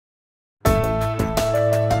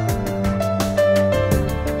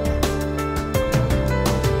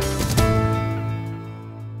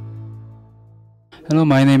Hello,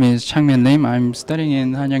 my name is Changmin. I'm studying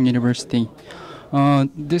in Hanhoon University.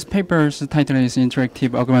 This paper's title is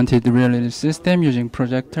Interactive Augmented Reality System using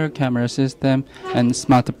Projector-camera system and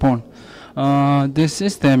smartphone. This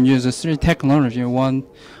system uses three technology. One,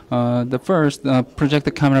 the first,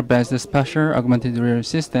 projector-camera-based spatial augmented reality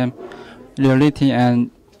system, reality and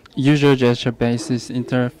user gesture-based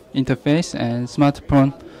interface, and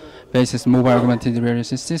smartphone-based mobile augmented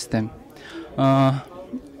reality system.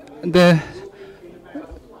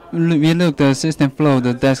 We look the system flow,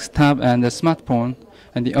 the desktop and the smartphone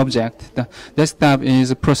and the object. The desktop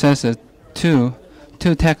is processed two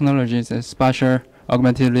technologies, the spatial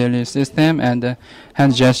augmented reality system and the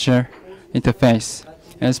hand gesture interface.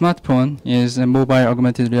 And smartphone is a mobile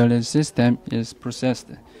augmented reality system is processed.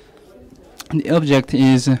 The object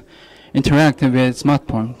is interactive with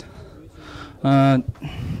smartphone.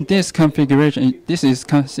 This is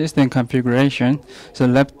system configuration. So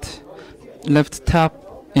left top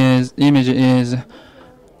image is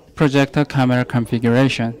projector camera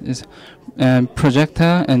configuration. Is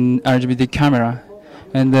projector and RGB camera,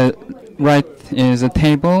 and the right is a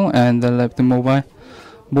table and the left mobile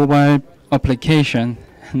application,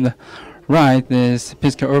 and the right is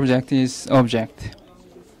physical object is object.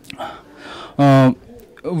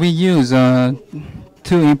 We use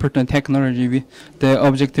two important technology: the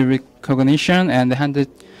object recognition and the hand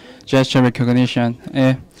gesture recognition.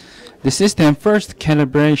 The system first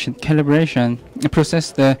calibration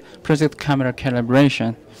process the project camera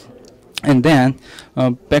calibration, and then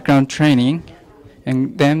background training,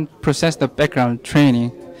 and then process the background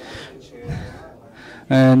training,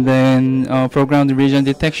 and then foreground region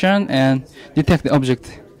detection and detect the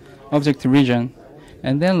object region,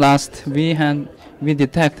 and then last we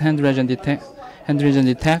detect hand region detect.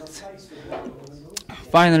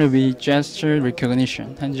 Finally, we hand gesture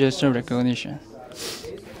recognition.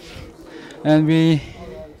 And we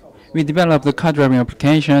developed the car driving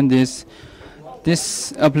application. This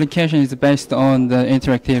application is based on the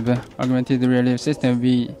interactive augmented reality system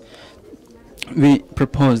we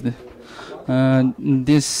proposed.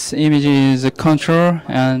 This image is a control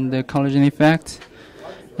and the collision effect,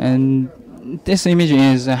 and this image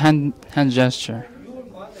is a hand gesture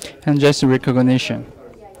recognition.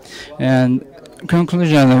 And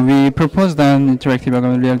conclusion, we proposed an interactive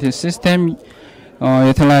augmented reality system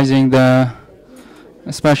utilizing the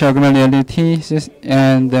spatial augmented reality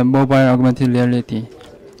and the mobile augmented reality.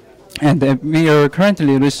 And we are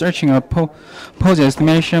currently researching a pose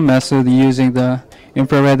estimation method using the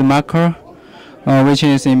infrared marker, which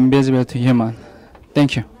is invisible to human.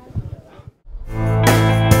 Thank you.